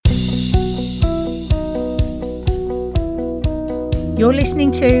You're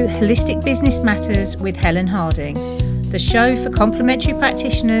listening to Holistic Business Matters with Helen Harding, the show for complementary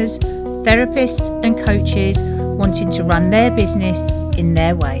practitioners, therapists and coaches wanting to run their business in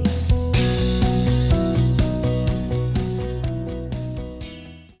their way.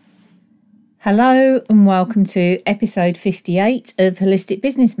 Hello and welcome to episode 58 of Holistic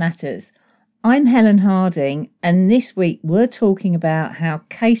Business Matters. I'm Helen Harding, and this week we're talking about how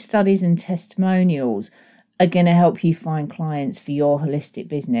case studies and testimonials are going to help you find clients for your holistic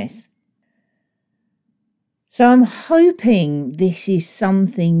business. So I'm hoping this is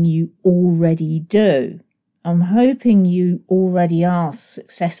something you already do. I'm hoping you already ask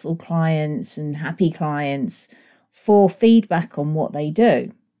successful clients and happy clients for feedback on what they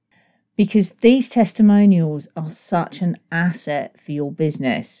do, because these testimonials are such an asset for your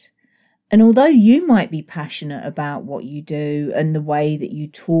business. And although you might be passionate about what you do and the way that you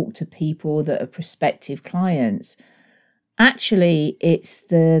talk to people that are prospective clients, actually it's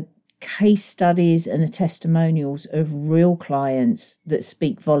the case studies and the testimonials of real clients that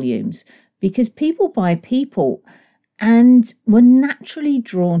speak volumes, because people buy people and we're naturally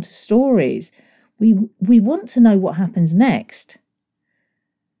drawn to stories. We want to know what happens next.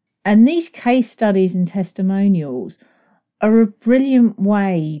 And these case studies and testimonials are a brilliant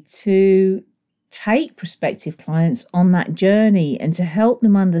way to take prospective clients on that journey and to help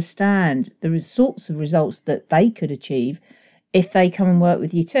them understand the sorts of results that they could achieve if they come and work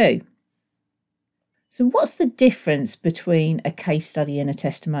with you too. So what's the difference between a case study and a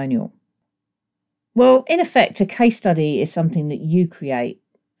testimonial? Well, in effect, a case study is something that you create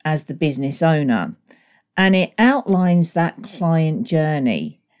as the business owner, and it outlines that client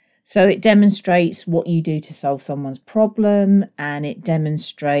journey. So it demonstrates what you do to solve someone's problem, and it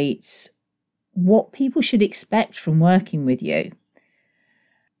demonstrates what people should expect from working with you.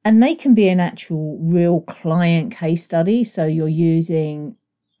 And they can be an actual real client case study. So you're using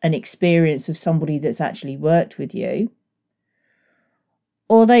an experience of somebody that's actually worked with you.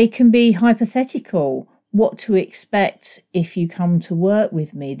 Or they can be hypothetical. What to expect if you come to work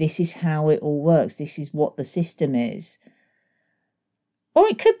with me. This is how it all works. This is what the system is. Or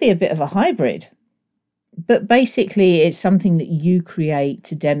it could be a bit of a hybrid, but basically it's something that you create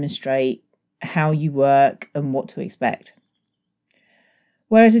to demonstrate how you work and what to expect.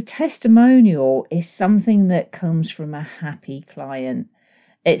 Whereas a testimonial is something that comes from a happy client.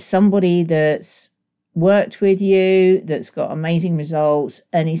 It's somebody that's worked with you, that's got amazing results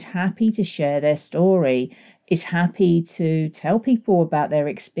and is happy to share their story, is happy to tell people about their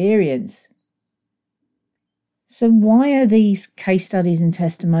experience. So why are these case studies and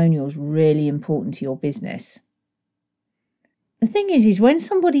testimonials really important to your business? The thing is when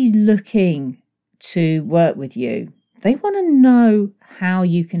somebody's looking to work with you, they want to know how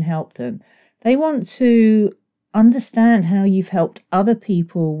you can help them. They want to understand how you've helped other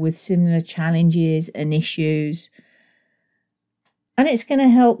people with similar challenges and issues. And it's going to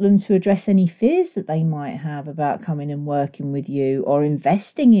help them to address any fears that they might have about coming and working with you or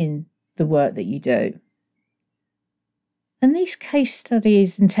investing in the work that you do. And these case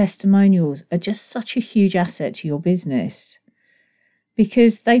studies and testimonials are just such a huge asset to your business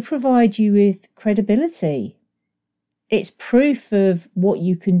because they provide you with credibility. It's proof of what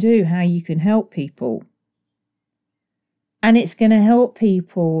you can do, how you can help people. And it's going to help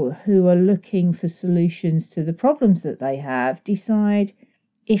people who are looking for solutions to the problems that they have decide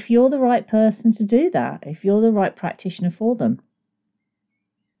if you're the right person to do that, if you're the right practitioner for them.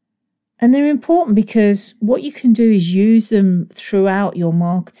 And they're important because what you can do is use them throughout your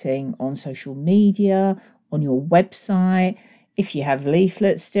marketing on social media, on your website. If you have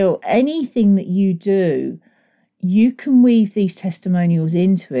leaflets still, anything that you do, you can weave these testimonials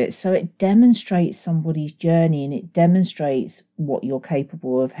into it. So it demonstrates somebody's journey and it demonstrates what you're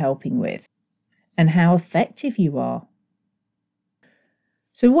capable of helping with and how effective you are.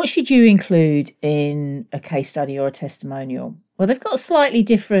 So what should you include in a case study or a testimonial? Well, they've got slightly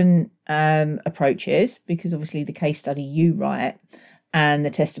different approaches because obviously the case study you write and the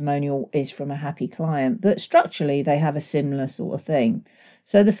testimonial is from a happy client, but structurally they have a similar sort of thing.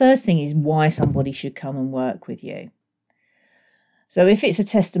 So the first thing is why somebody should come and work with you. So if it's a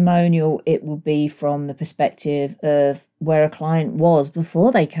testimonial, it will be from the perspective of where a client was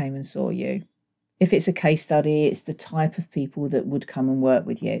before they came and saw you. If it's a case study, it's the type of people that would come and work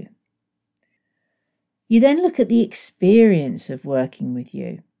with you. You then look at the experience of working with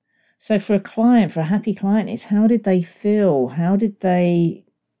you. So for a client, for a happy client, it's how did they feel? How did they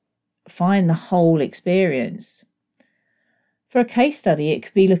find the whole experience? For a case study, it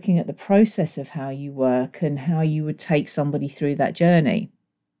could be looking at the process of how you work and how you would take somebody through that journey.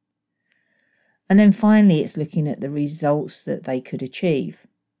 And then finally, it's looking at the results that they could achieve.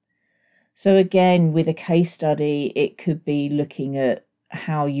 So again, with a case study, it could be looking at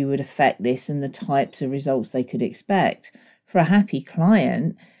how you would affect this and the types of results they could expect. For a happy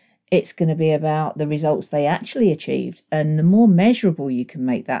client, it's going to be about the results they actually achieved. And the more measurable you can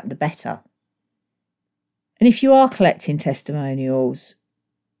make that, the better. And if you are collecting testimonials,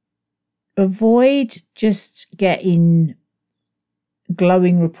 avoid just getting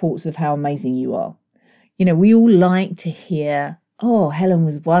glowing reports of how amazing you are. We all like to hear, oh, Helen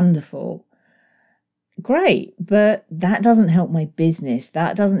was wonderful. Great, but that doesn't help my business.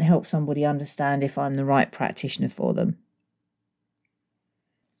 That doesn't help somebody understand if I'm the right practitioner for them.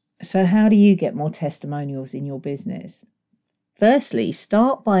 So how do you get more testimonials in your business? Firstly,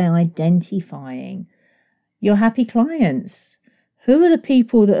 start by identifying your happy clients. Who are the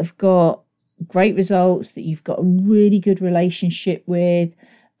people that have got great results, that you've got a really good relationship with,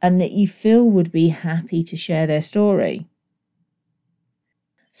 and that you feel would be happy to share their story?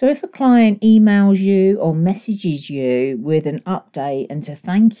 So if a client emails you or messages you with an update and to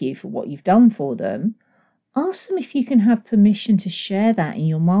thank you for what you've done for them, ask them if you can have permission to share that in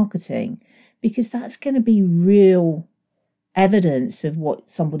your marketing, because that's going to be real evidence of what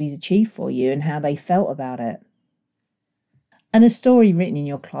somebody's achieved for you and how they felt about it. And a story written in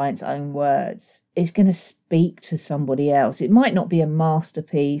your client's own words is going to speak to somebody else. It might not be a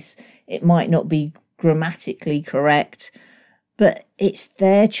masterpiece, it might not be grammatically correct, but it's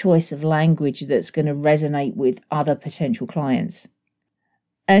their choice of language that's going to resonate with other potential clients.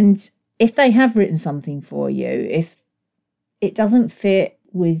 And if they have written something for you, if it doesn't fit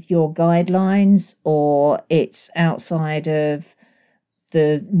with your guidelines or it's outside of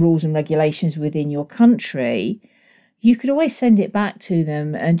the rules and regulations within your country, you could always send it back to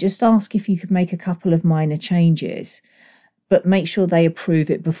them and just ask if you could make a couple of minor changes, but make sure they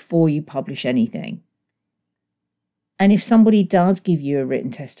approve it before you publish anything. And if somebody does give you a written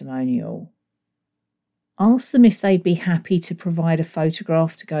testimonial, ask them if they'd be happy to provide a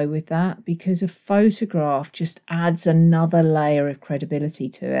photograph to go with that, because a photograph just adds another layer of credibility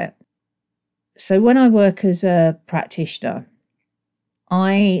to it. So when I work as a practitioner,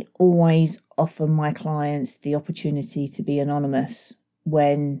 I always offer my clients the opportunity to be anonymous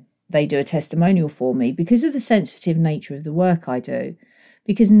when they do a testimonial for me, because of the sensitive nature of the work I do,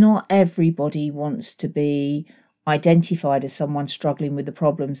 because not everybody wants to be identified as someone struggling with the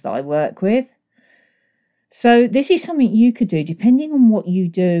problems that I work with. So this is something you could do, depending on what you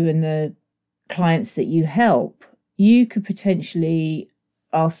do and the clients that you help. You could potentially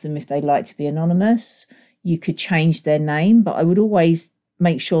ask them if they'd like to be anonymous. You could change their name, but I would always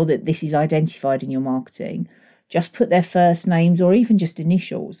make sure that this is identified in your marketing. Just put their first names or even just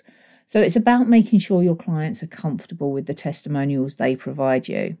initials. So it's about making sure your clients are comfortable with the testimonials they provide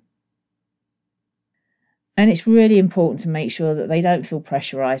you. And it's really important to make sure that they don't feel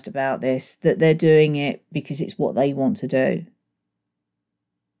pressurized about this, that they're doing it because it's what they want to do.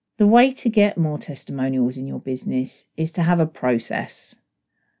 The way to get more testimonials in your business is to have a process.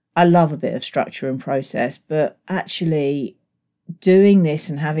 I love a bit of structure and process, but actually doing this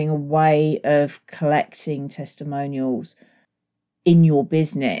and having a way of collecting testimonials in your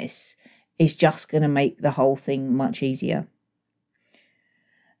business is just going to make the whole thing much easier.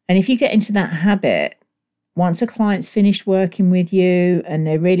 And if you get into that habit, once a client's finished working with you and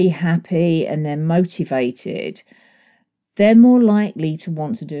they're really happy and they're motivated, they're more likely to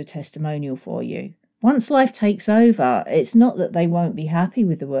want to do a testimonial for you. Once life takes over, it's not that they won't be happy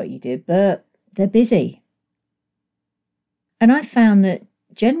with the work you did, but they're busy. And I found that,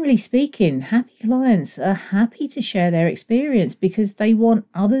 generally speaking, happy clients are happy to share their experience because they want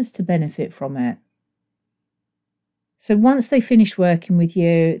others to benefit from it. So once they finish working with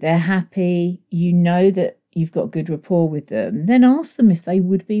you, they're happy, you know that you've got good rapport with them, then ask them if they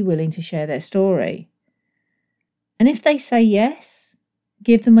would be willing to share their story. And if they say yes,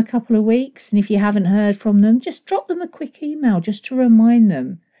 give them a couple of weeks. And if you haven't heard from them, just drop them a quick email just to remind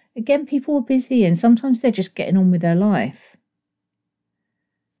them. Again, people are busy and sometimes they're just getting on with their life.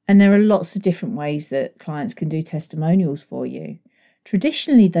 And there are lots of different ways that clients can do testimonials for you.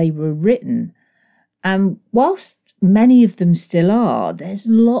 Traditionally, they were written. And whilst many of them still are, there's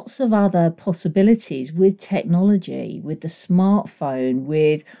lots of other possibilities with technology, with the smartphone,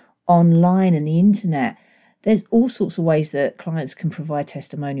 with online and the internet. There's all sorts of ways that clients can provide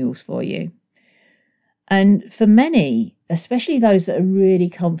testimonials for you. And for many, especially those that are really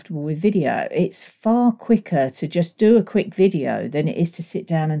comfortable with video, it's far quicker to just do a quick video than it is to sit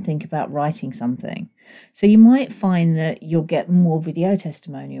down and think about writing something. So you might find that you'll get more video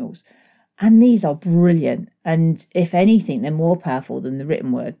testimonials. And these are brilliant. And if anything, they're more powerful than the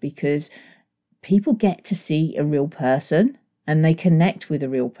written word because people get to see a real person and they connect with a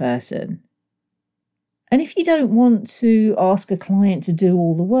real person. And if you don't want to ask a client to do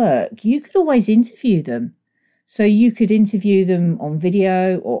all the work, you could always interview them. So you could interview them on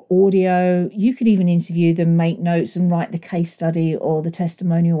video or audio. You could even interview them, make notes and write the case study or the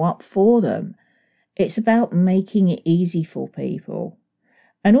testimonial up for them. It's about making it easy for people.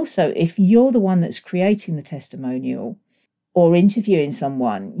 And also, if you're the one that's creating the testimonial or interviewing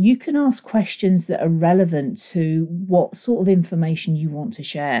someone, you can ask questions that are relevant to what sort of information you want to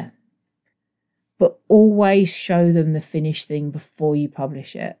share. But always show them the finished thing before you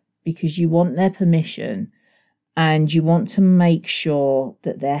publish it, because you want their permission and you want to make sure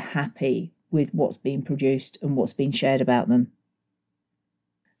that they're happy with what's being produced and what's being shared about them.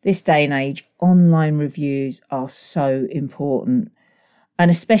 This day and age, online reviews are so important. And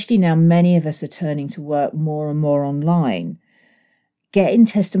especially now many of us are turning to work more and more online. Getting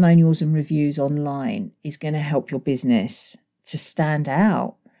testimonials and reviews online is going to help your business to stand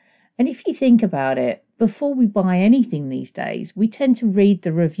out. And if you think about it, before we buy anything these days, we tend to read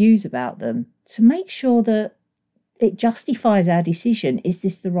the reviews about them to make sure that it justifies our decision. Is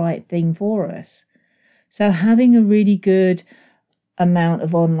this the right thing for us? So having a really good amount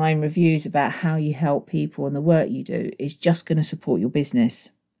of online reviews about how you help people and the work you do is just going to support your business.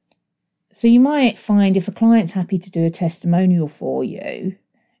 So you might find if a client's happy to do a testimonial for you,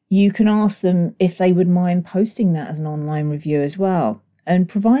 you can ask them if they would mind posting that as an online review as well, and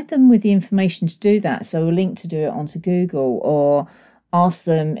provide them with the information to do that. So a link to do it onto Google, or ask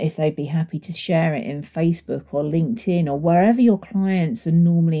them if they'd be happy to share it in Facebook or LinkedIn or wherever your clients are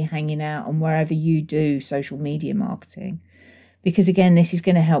normally hanging out and wherever you do social media marketing. Because again, this is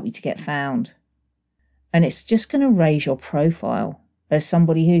going to help you to get found. And it's just going to raise your profile as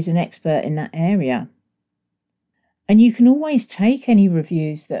somebody who's an expert in that area. And you can always take any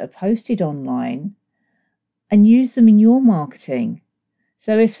reviews that are posted online and use them in your marketing.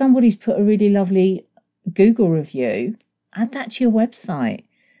 So if somebody's put a really lovely Google review, add that to your website.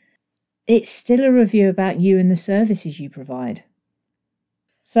 It's still a review about you and the services you provide.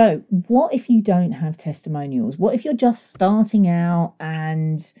 So what if you don't have testimonials? What if you're just starting out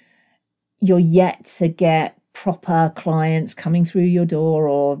and you're yet to get proper clients coming through your door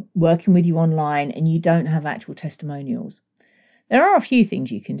or working with you online and you don't have actual testimonials? There are a few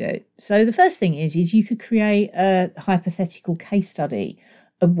things you can do. So the first thing is you could create a hypothetical case study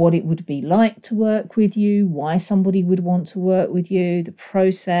of what it would be like to work with you, why somebody would want to work with you, the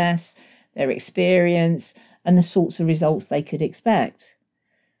process, their experience, and the sorts of results they could expect.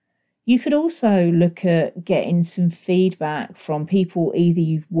 You could also look at getting some feedback from people either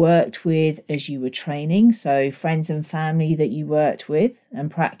you've worked with as you were training, so friends and family that you worked with and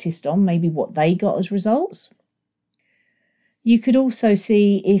practiced on, maybe what they got as results. You could also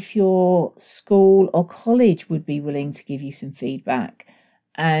see if your school or college would be willing to give you some feedback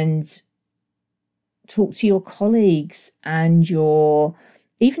and talk to your colleagues and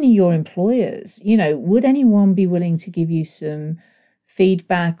even your employers. Would anyone be willing to give you some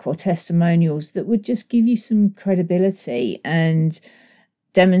feedback or testimonials that would just give you some credibility and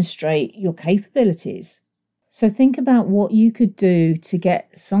demonstrate your capabilities? So think about what you could do to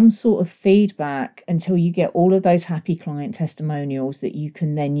get some sort of feedback until you get all of those happy client testimonials that you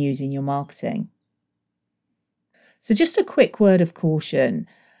can then use in your marketing. So just a quick word of caution.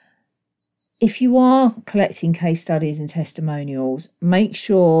 If you are collecting case studies and testimonials, make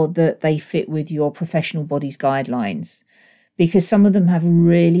sure that they fit with your professional body's guidelines, because some of them have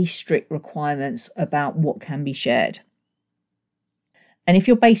really strict requirements about what can be shared. And if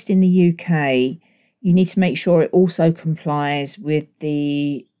you're based in the UK, you need to make sure it also complies with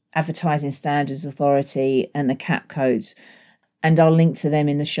the Advertising Standards Authority and the CAP codes. And I'll link to them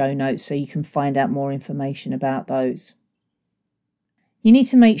in the show notes so you can find out more information about those. You need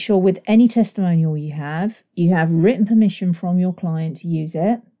to make sure with any testimonial you have written permission from your client to use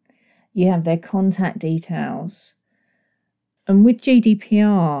it. You have their contact details. And with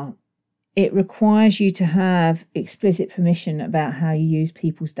GDPR, it requires you to have explicit permission about how you use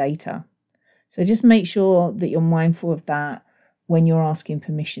people's data. So just make sure that you're mindful of that when you're asking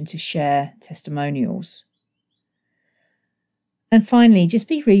permission to share testimonials. And finally, just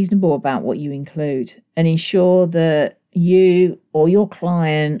be reasonable about what you include and ensure that you or your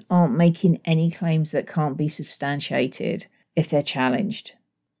client aren't making any claims that can't be substantiated if they're challenged.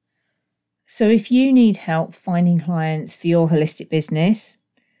 So if you need help finding clients for your holistic business,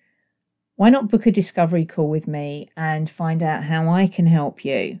 why not book a discovery call with me and find out how I can help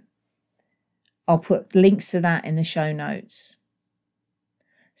you? I'll put links to that in the show notes.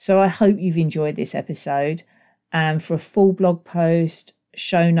 So I hope you've enjoyed this episode. And for a full blog post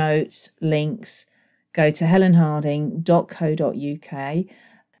show notes, links, go to helenharding.co.uk,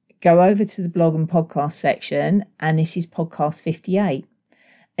 go over to the blog and podcast section, and this is podcast 58.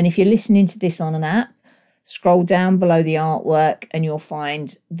 And if you're listening to this on an app, scroll down below the artwork and you'll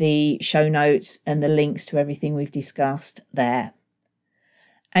find the show notes and the links to everything we've discussed there.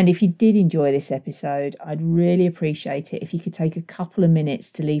 And if you did enjoy this episode, I'd really appreciate it if you could take a couple of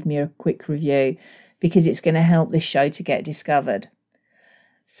minutes to leave me a quick review, because it's going to help this show to get discovered.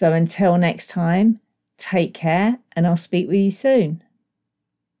 So until next time, take care, and I'll speak with you soon.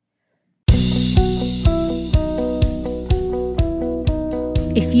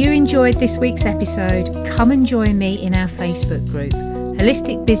 If you enjoyed this week's episode, come and join me in our Facebook group,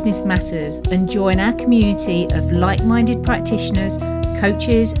 Holistic Business Matters, and join our community of like-minded practitioners,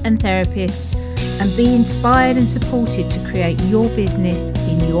 coaches and therapists, and be inspired and supported to create your business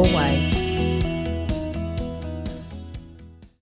in your way.